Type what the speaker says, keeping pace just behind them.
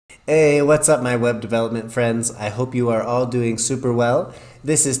Hey, what's up, my web development friends? I hope you are all doing super well.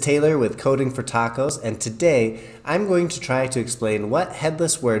 This is Taylor with Coding for Tacos, and today I'm going to try to explain what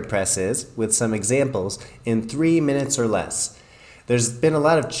Headless WordPress is with some examples in 3 minutes or less. There's been a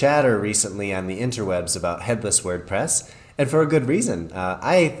lot of chatter recently on the interwebs about Headless WordPress, and for a good reason.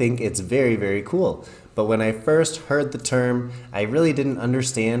 I think it's very, very cool. But when I first heard the term, I really didn't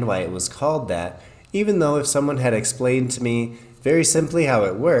understand why it was called that, even though if someone had explained to me very simply how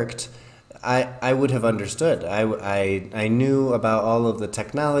it worked, I would have understood. I knew about all of the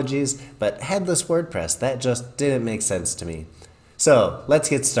technologies, but Headless WordPress, that just didn't make sense to me. So let's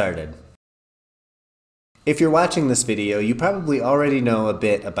get started. If you're watching this video, you probably already know a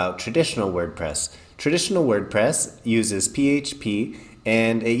bit about traditional WordPress. Traditional WordPress uses PHP,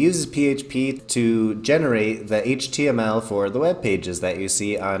 and it uses PHP to generate the HTML for the web pages that you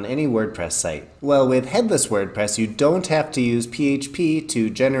see on any WordPress site. Well, with Headless WordPress, you don't have to use PHP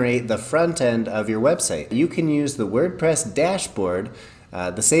to generate the front end of your website. You can use the WordPress dashboard,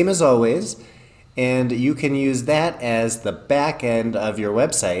 the same as always, and you can use that as the back end of your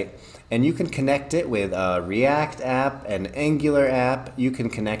website. And you can connect it with a React app, an Angular app, you can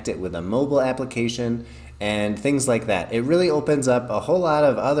connect it with a mobile application, and things like that. It really opens up a whole lot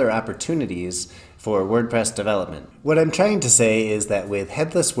of other opportunities for WordPress development. What I'm trying to say is that with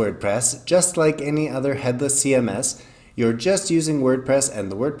Headless WordPress, just like any other headless CMS, you're just using WordPress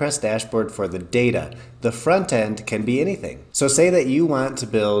and the WordPress dashboard for the data. The front end can be anything. So say that you want to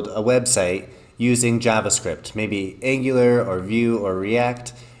build a website using JavaScript, maybe Angular or Vue or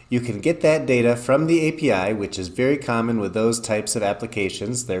React. You can get that data from the API, which is very common with those types of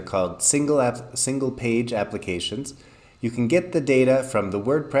applications. They're called single page applications. You can get the data from the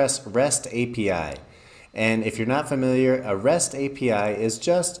WordPress REST API. And if you're not familiar, a REST API is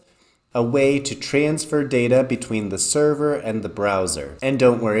just a way to transfer data between the server and the browser. And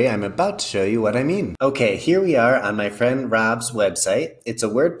don't worry, I'm about to show you what I mean. Okay, here we are on my friend Rob's website. It's a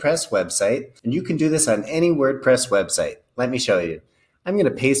WordPress website, and you can do this on any WordPress website. Let me show you. I'm going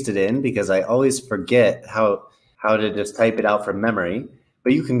to paste it in because I always forget how to just type it out from memory.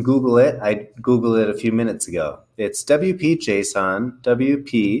 But you can Google it. I Googled it a few minutes ago. It's WP-JSON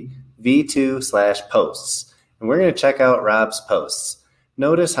WP v2/posts. And we're going to check out Rob's posts.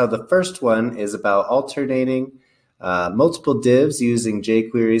 Notice how the first one is about alternating multiple divs using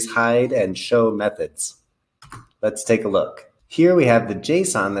jQuery's hide and show methods. Let's take a look. Here we have the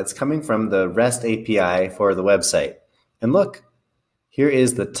JSON that's coming from the REST API for the website. And look. Here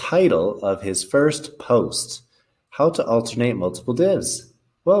is the title of his first post, How to Alternate Multiple Divs.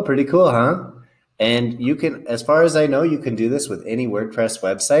 Well, pretty cool, huh? And you can, as far as I know, you can do this with any WordPress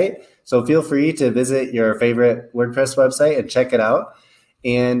website. So feel free to visit your favorite WordPress website and check it out.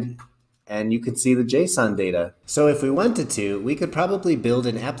 And you can see the JSON data. So if we wanted to, we could probably build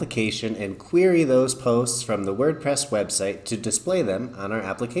an application and query those posts from the WordPress website to display them on our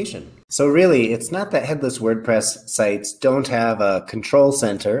application. So really, it's not that Headless WordPress sites don't have a control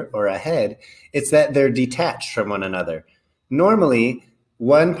center or a head, it's that they're detached from one another. Normally,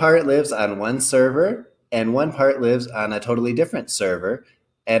 one part lives on one server and one part lives on a totally different server.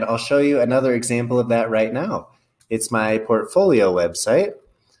 And I'll show you another example of that right now. It's my portfolio website.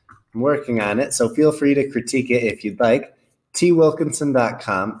 I'm working on it, so feel free to critique it if you'd like.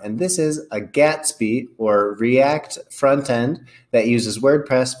 twilkinson.com, and this is a Gatsby or React front end that uses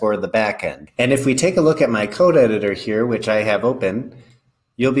WordPress for the back end. And if we take a look at my code editor here, which I have open,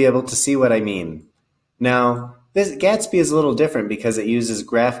 you'll be able to see what I mean. Now, this Gatsby is a little different because it uses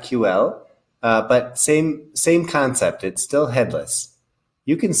GraphQL, but same concept. It's still headless.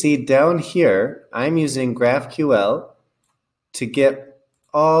 You can see down here, I'm using GraphQL to get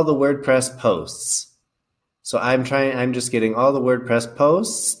all the WordPress posts. So I'm just getting all the WordPress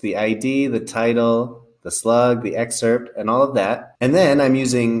posts, the ID, the title, the slug, the excerpt, and all of that. And then I'm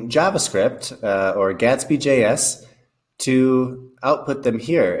using JavaScript or Gatsby.js to output them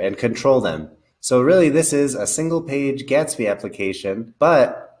here and control them. So really this is a single page Gatsby application,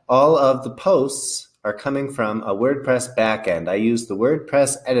 but all of the posts are coming from a WordPress backend. I use the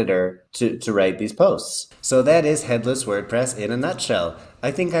WordPress editor to write these posts. So that is Headless WordPress in a nutshell. I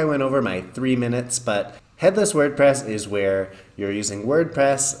think I went over my 3 minutes, but Headless WordPress is where you're using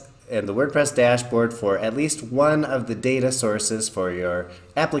WordPress and the WordPress dashboard for at least one of the data sources for your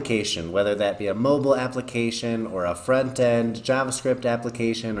application, whether that be a mobile application or a front-end JavaScript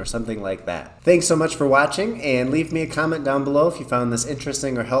application or something like that. Thanks so much for watching, and leave me a comment down below if you found this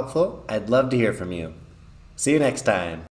interesting or helpful. I'd love to hear from you. See you next time.